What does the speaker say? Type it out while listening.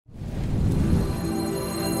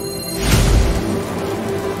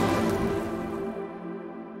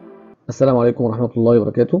السلام عليكم ورحمة الله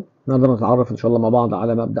وبركاته. النهارده نتعرف إن شاء الله مع بعض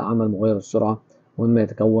على مبدأ عمل مغير السرعة ومما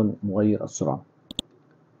يتكون مغير السرعة.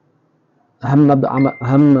 أهم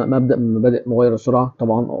مبدأ من مبادئ مغير السرعة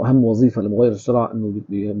طبعا، وأهم وظيفة لمغير السرعة إنه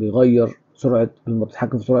بيغير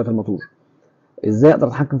بيتحكم في سرعة الموتور. إزاي أقدر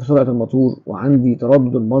أتحكم في سرعة الموتور وعندي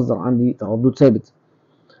تردد المصدر عندي تردد ثابت؟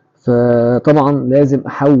 فطبعا لازم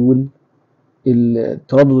أحول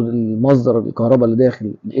التردد المصدر الكهرباء اللي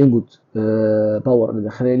داخل الانبوت باور اللي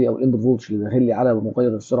داخله لي او الانبوت فولتج اللي داخل لي على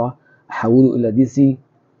مغير السرعه، احوله الى دي سي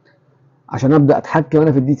عشان ابدا اتحكم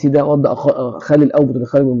انا في الدي سي ده وابدا اخلي الاوتبوت اللي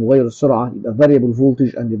خارج من مغير السرعه يبقى فاريبل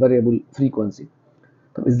فولتج اند فاريبل فريكوانسي.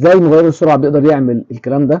 طب ازاي مغير السرعه بيقدر يعمل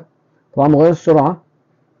الكلام ده؟ طبعا مغير السرعه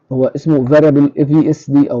هو اسمه فاريبل في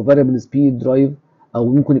اس دي او فاريبل سبيد درايف، او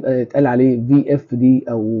ممكن يبقى يتقال عليه في اف دي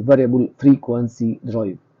او فاريبل فريكوانسي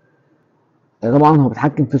درايف. طبعا هو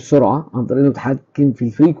بيتحكم في السرعه عن طريق انه بيتحكم في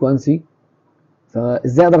الفريكوانسي.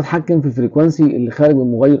 فازاي اقدر اتحكم في الفريكوانسي اللي خارج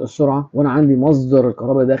من مغير السرعه وانا عندي مصدر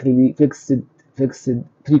الكهرباء اللي داخلي دي فيكسد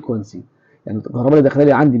فريكوانسي؟ يعني الكهرباء اللي داخله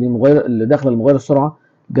لي عندي من المغير اللي داخله لمغير السرعه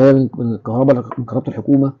جايه من الكهرباء من كهرباء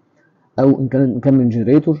الحكومه، او ان كان من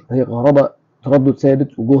جنريتور، هي كهرباء تردد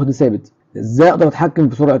ثابت وجهد ثابت. ازاي اقدر اتحكم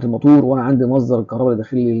في سرعه الموتور وانا عندي مصدر الكهرباء اللي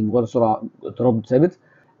داخل لي لمغير السرعه تردد ثابت؟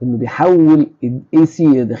 انه بيحول الاي سي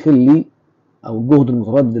اللي داخل لي او الجهد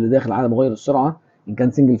المتردد اللي داخل على مغير السرعه ان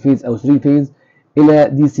كان سنجل فيز او 3 فيز الى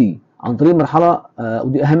دي سي عن طريق مرحله،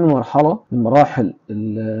 ودي اهم مرحله من مراحل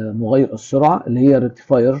مغير السرعه، اللي هي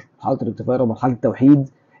الريكتيفاير، مرحله الريكتيفاير او مرحله التوحيد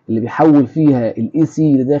اللي بيحول فيها الاي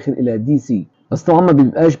سي اللي داخل الى دي سي. بس طبعا ما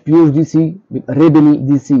بيبقاش بيور دي سي، بيبقى ريبل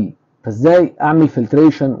دي سي. فازاي اعمل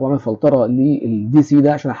فلتريشن واعمل فلتره للدي سي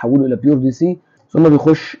ده عشان احوله الى بيور دي سي؟ ثم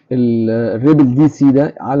بيخش الريبل دي سي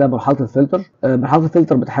ده على مرحله الفلتر. مرحله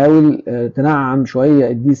الفلتر بتحاول تنعم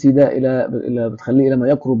شويه الدي سي ده الى بتخليه الى ما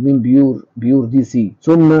يقرب من بيور دي سي.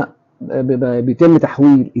 ثم بيتم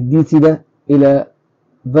تحويل الدي سي ده الى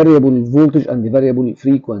variable voltage and variable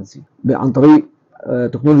frequency عن طريق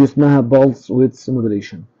تكنولوجيا اسمها pulse width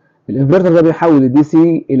modulation. الانفرتر ده بيحول الدي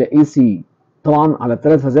سي الى اي سي. طبعا على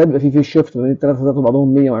الثلاث فازات بيبقى في شيفت ما بين الثلاث فازات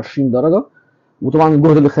وبعضهم 120 درجه. وطبعا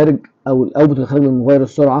الجهد اللي خارج او الاوتبوت اللي خارج من مغير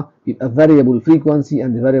السرعه بيبقى variable frequency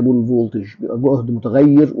and variable voltage، بيبقى جهد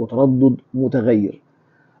متغير وتردد متغير.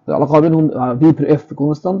 العلاقه بينهم في بير اف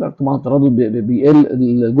كونستانت، طبعا التردد بيقل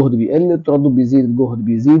الجهد بيقل، التردد بيزيد الجهد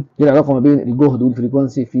بيزيد. دي العلاقه ما بين الجهد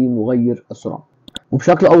والفريكوانسي في مغير السرعه.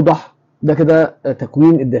 وبشكل اوضح ده كده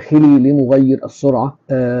تكوين الداخلي لمغير السرعه.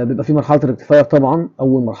 بيبقى في مرحله الريكتيفاير طبعا،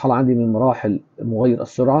 اول مرحله عندي من مراحل مغير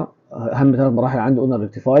السرعه. اهم ثلاث مراحل عندي قلنا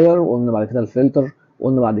الريكتيفاير، وقلنا بعد كده الفلتر،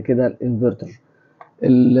 وقلنا بعد كده الانفرتر.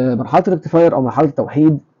 مرحله الريكتيفاير او مرحله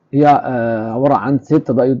التوحيد هي عباره عن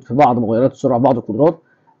 6 دايود. في بعض مغيرات السرعه بعض القدرات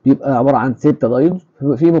بيبقى عباره عن 6 دايود،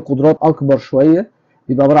 في قدرات اكبر شويه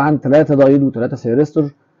بيبقى عباره عن 3 دايود و3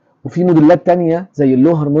 سيرستور. وفي موديلات تانية زي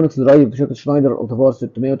اللو هارمونكس درايف بشركه شنايدر، الالتيفار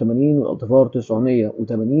 680 والالتيفار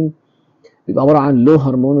 980 بيبقى عباره عن لو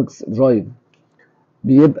هارمونكس درايف.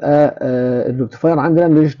 بيبقى الريكتيفاير عندنا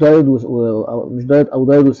مش دايود مش دايود او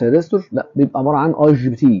دايود وسيرستور، لا، بيبقى عباره عن اي جي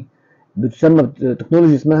بي تي، بتسمى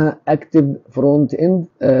بتكنولوجي اسمها اكتيف فرونت اند.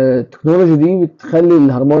 التكنولوجي دي بتخلي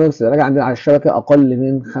الهارمونكس اللي راجع عندنا على الشبكه اقل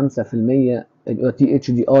من 5%. تي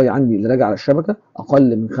اتش دي اي عندي اللي راجع على الشبكه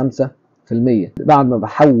اقل من 5%. بعد ما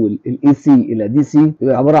بحول الاي سي الى دي سي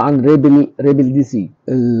بيبقى عباره عن ريبل دي سي.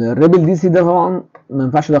 الريبل دي سي ده طبعا ما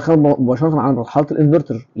ينفعش ادخله مباشره على مرحله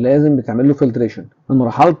الانفرتر، لازم بتعمل له فلتريشن. من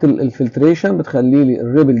مرحله الفلتريشن بتخلي لي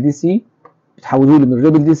الريبل دي سي، بتحولوا لي من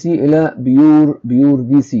ريبل دي سي الى بيور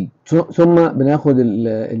دي سي. ثم بناخد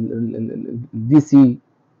الدي سي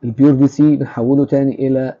البيور دي سي بنحوله تاني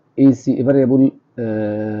الى اي سي فاريبل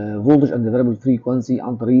فولتج اند فاريبل فريكوانسي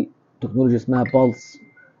عن طريق تكنولوجيا اسمها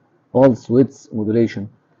بالس ويدث مودوليشن.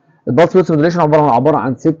 البالس ويدث مودوليشن عباره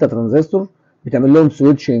عن 6 ترانزستور بتعمل لهم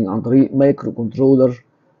سويتشنج عن طريق مايكرو كنترولر،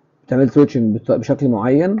 بتعمل سويتشنج بشكل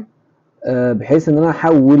معين بحيث ان انا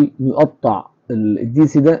احول يقطع الدي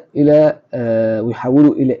سي ده الى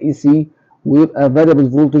ويحوله الى اي سي، ويبقى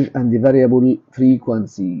variable voltage and variable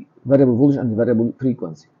frequency.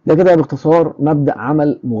 ده كده باختصار مبدأ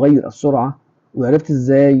عمل مغير السرعه. وعرفت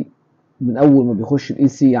ازاي من اول ما بيخش الاي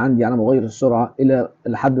سي عندي على مغير السرعه الى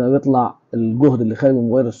لحد ما بيطلع الجهد اللي خارج من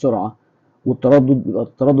مغير السرعه، والتردد بيبقى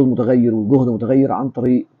التردد متغير والجهد متغير عن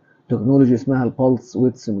طريق تكنولوجيا اسمها البالس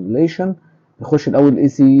ويدث موديوليشن. يخش الاول الاي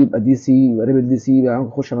سي يبقى دي سي، يبقى ريبل دي سي،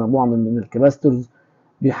 يخش مجموعه من الكاباستورز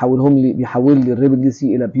بيحول لي الريبل دي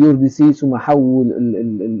سي الى بيور دي سي، ثم احول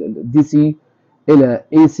الدي سي الى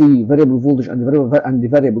اي سي فاريبل فولتج اند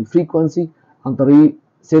فاريبل فريكوانسي عن طريق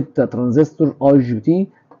 6 ترانزستور اي جي بي تي.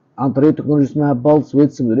 عن طريق تكنولوجيا اسمها بالس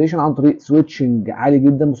ويدث سيميوليشن، عن طريق سويتشنج عالي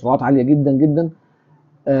جدا بسرعات عاليه جدا جدا.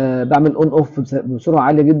 بعمل اون اوف بسرعه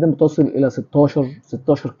عاليه جدا بتصل الى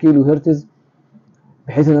 16 كيلو هرتز،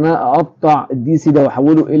 بحيث ان انا اقطع الدي سي ده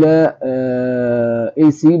واحوله الى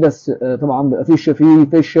اي سي، بس طبعا بيبقى في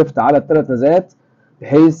فيس شيفت على الثلاث فازات،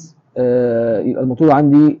 بحيث يبقى الموتور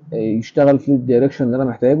عندي يشتغل في الدايركشن اللي انا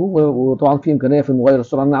محتاجه. وطبعا في امكانيه في المغير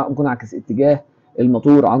السرعه ان انا ممكن اعكس اتجاه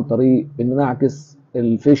الموتور عن طريق ان انا اعكس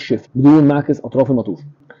الفيس شيفت بدون ما اعكس اطراف الموتور.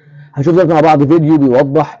 هنشوف دلوقتي مع بعض فيديو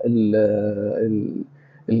بيوضح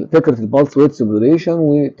فكره البالس ويدث سيميوليشن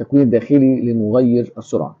والتكوين الداخلي لمغير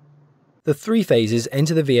السرعه. The three phases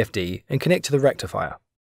enter the VFD and connect to the rectifier.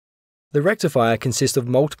 The rectifier consists of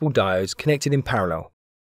multiple diodes connected in parallel.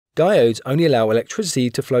 Diodes only allow electricity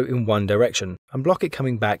to flow in one direction and block it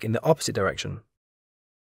coming back in the opposite direction.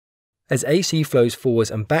 As AC flows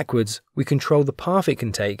forwards and backwards, we control the path it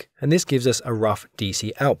can take, and this gives us a rough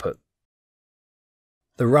DC output.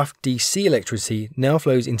 The rough DC electricity now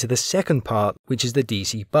flows into the second part, which is the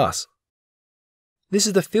DC bus. This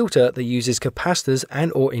is the filter that uses capacitors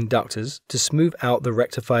and/or inductors to smooth out the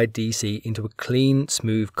rectified DC into a clean,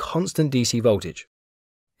 smooth, constant DC voltage.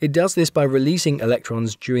 It does this by releasing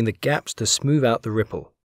electrons during the gaps to smooth out the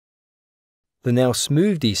ripple. The now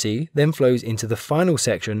smooth DC then flows into the final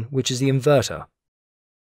section, which is the inverter.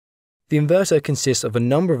 The inverter consists of a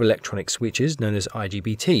number of electronic switches known as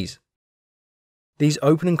IGBTs. These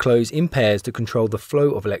open and close in pairs to control the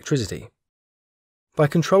flow of electricity. By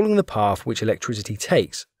controlling the path which electricity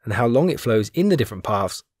takes and how long it flows in the different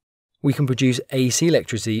paths, we can produce AC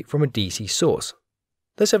electricity from a DC source.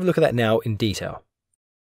 Let's have a look at that now in detail.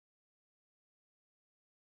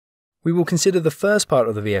 We will consider the first part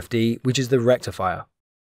of the VFD, which is the rectifier.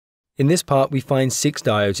 In this part we find 6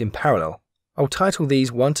 diodes in parallel. I'll title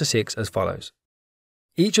these 1 to 6 as follows.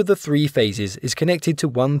 Each of the 3 phases is connected to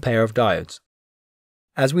one pair of diodes.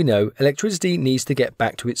 As we know, electricity needs to get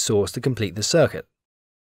back to its source to complete the circuit.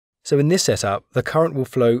 So in this setup, the current will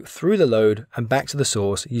flow through the load and back to the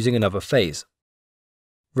source using another phase.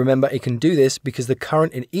 Remember, it can do this because the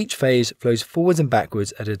current in each phase flows forwards and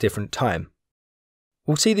backwards at a different time.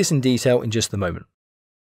 We'll see this in detail in just a moment.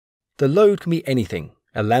 The load can be anything,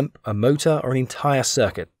 a lamp, a motor, or an entire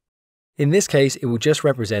circuit. In this case, it will just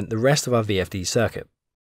represent the rest of our VFD circuit.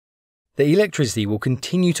 The electricity will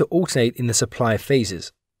continue to alternate in the supply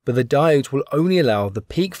phases, but the diodes will only allow the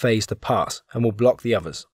peak phase to pass and will block the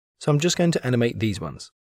others. So I'm just going to animate these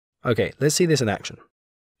ones. Okay, let's see this in action.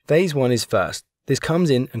 Phase 1 is first. This comes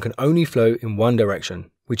in and can only flow in one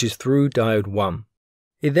direction, which is through diode 1.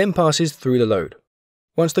 It then passes through the load.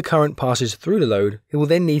 Once the current passes through the load, it will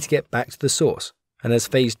then need to get back to the source, and as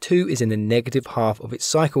phase 2 is in the negative half of its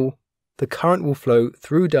cycle, the current will flow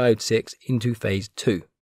through diode 6 into phase 2.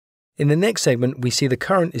 In the next segment, we see the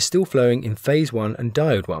current is still flowing in phase 1 and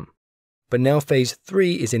diode 1, but now phase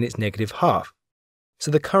 3 is in its negative half.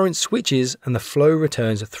 So the current switches and the flow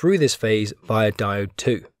returns through this phase via diode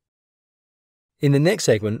 2. In the next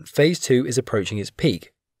segment, phase 2 is approaching its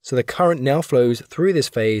peak, so the current now flows through this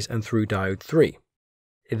phase and through diode 3.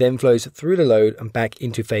 It then flows through the load and back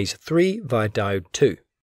into phase 3 via diode 2.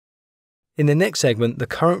 In the next segment, the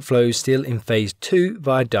current flows still in phase 2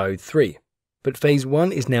 via diode 3, but phase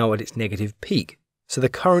 1 is now at its negative peak, so the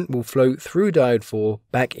current will flow through diode 4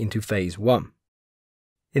 back into phase 1.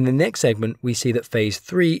 In the next segment, we see that phase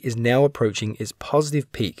 3 is now approaching its positive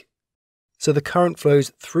peak, so the current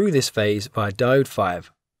flows through this phase via diode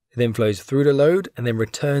 5. It then flows through the load and then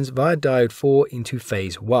returns via diode 4 into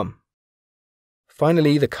phase 1.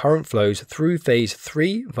 Finally, the current flows through phase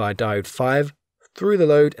 3 via diode 5, through the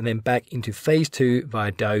load and then back into phase 2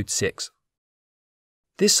 via diode 6.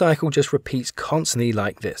 This cycle just repeats constantly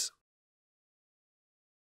like this.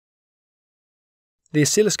 The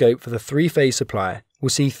oscilloscope for the 3-phase supply will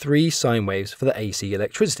see 3 sine waves for the AC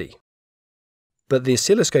electricity. But the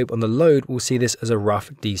oscilloscope on the load will see this as a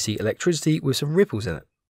rough DC electricity with some ripples in it.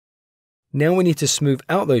 Now we need to smooth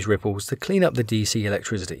out those ripples to clean up the DC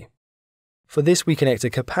electricity. For this, we connect a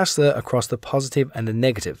capacitor across the positive and the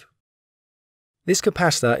negative. This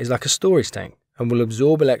capacitor is like a storage tank and will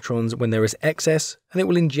absorb electrons when there is excess, and it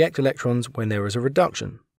will inject electrons when there is a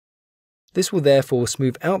reduction. This will therefore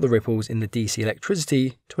smooth out the ripples in the DC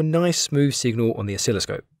electricity to a nice smooth signal on the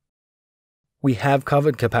oscilloscope. We have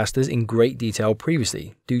covered capacitors in great detail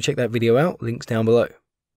previously. Do check that video out, links down below.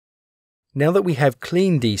 Now that we have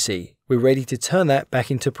clean DC, we're ready to turn that back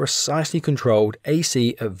into precisely controlled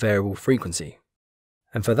AC at variable frequency.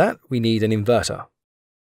 And for that, we need an inverter.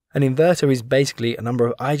 An inverter is basically a number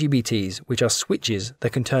of IGBTs, which are switches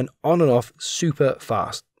that can turn on and off super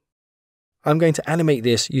fast. I'm going to animate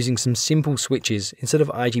this using some simple switches instead of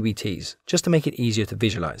IGBTs, just to make it easier to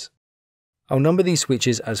visualize. I'll number these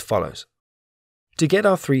switches as follows. To get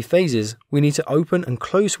our 3 phases, we need to open and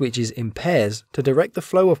close switches in pairs to direct the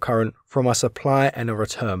flow of current from our supply and a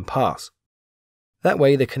return pass. That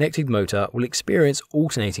way the connected motor will experience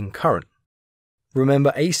alternating current.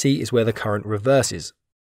 Remember, AC is where the current reverses.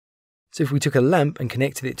 So if we took a lamp and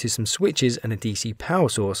connected it to some switches and a DC power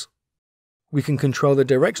source, we can control the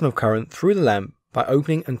direction of current through the lamp by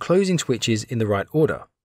opening and closing switches in the right order.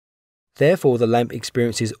 Therefore, the lamp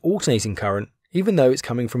experiences alternating current even though it's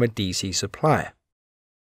coming from a DC supply.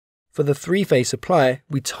 For the 3-phase supply,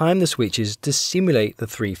 we time the switches to simulate the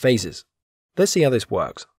 3 phases. Let's see how this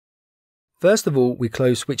works. First of all, we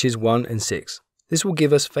close switches 1 and 6. This will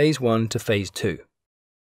give us phase 1 to phase 2.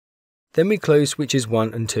 Then we close switches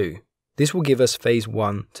 1 and 2. This will give us phase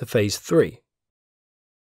 1 to phase 3.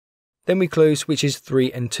 Then we close switches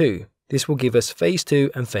 3 and 2. This will give us phase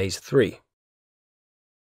 2 and phase 3.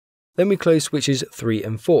 Then we close switches 3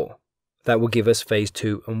 and 4. That will give us phase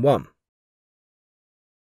 2 and 1.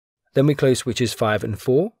 Then we close switches 5 and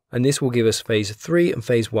 4, and this will give us phase 3 and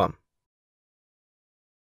phase 1.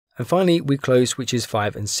 And finally, we close switches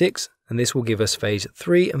 5 and 6, and this will give us phase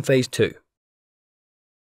 3 and phase 2.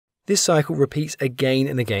 This cycle repeats again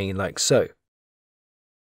and again like so.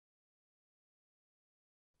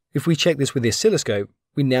 If we check this with the oscilloscope,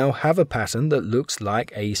 we now have a pattern that looks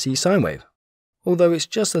like AC sine wave, although it's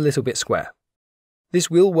just a little bit square. This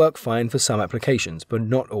will work fine for some applications, but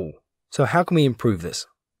not all. So how can we improve this?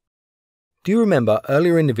 Do you remember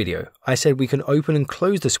earlier in the video, I said we can open and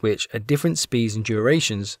close the switch at different speeds and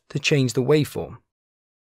durations to change the waveform?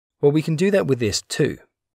 Well, we can do that with this too.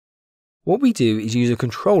 What we do is use a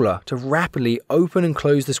controller to rapidly open and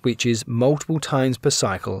close the switches multiple times per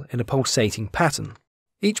cycle in a pulsating pattern,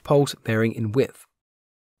 each pulse varying in width.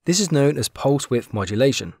 This is known as pulse width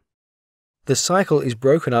modulation. The cycle is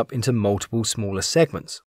broken up into multiple smaller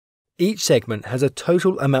segments. Each segment has a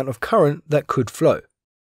total amount of current that could flow.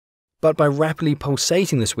 But by rapidly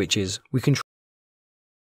pulsating the switches, we control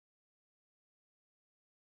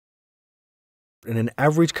an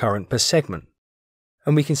average current per segment.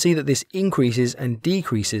 And we can see that this increases and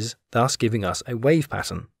decreases, thus giving us a wave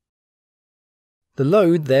pattern. The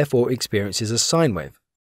load therefore experiences a sine wave.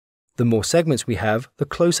 The more segments we have, the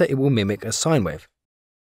closer it will mimic a sine wave.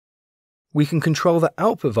 We can control the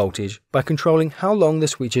output voltage by controlling how long the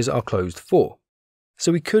switches are closed for.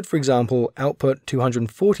 So we could, for example, output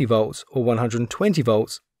 240 volts or 120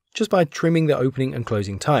 volts just by trimming the opening and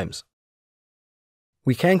closing times.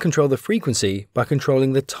 We can control the frequency by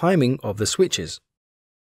controlling the timing of the switches.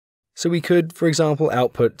 So we could, for example,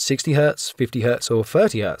 output 60 Hz, 50 Hz or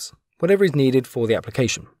 30 Hz, whatever is needed for the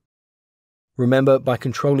application. Remember, by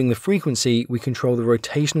controlling the frequency, we control the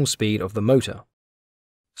rotational speed of the motor.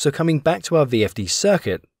 So coming back to our VFD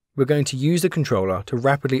circuit, we're going to use the controller to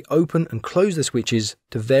rapidly open and close the switches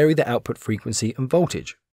to vary the output frequency and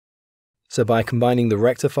voltage. So by combining the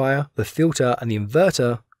rectifier, the filter and the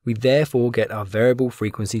inverter, we therefore get our variable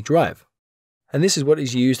frequency drive. And this is what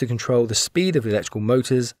is used to control the speed of electrical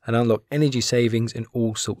motors and unlock energy savings in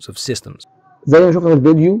all sorts of systems. زي ما شفنا في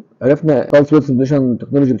الفيديو عرفنا pulse width modulation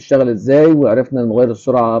تكنولوجي بتشتغل ازاي، وعرفنا المغير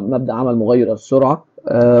السرعه مبدأ عمل مغير السرعه.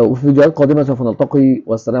 وفي فيديوهات قادمه سوف نلتقي،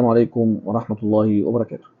 والسلام عليكم ورحمه الله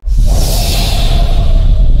وبركاته.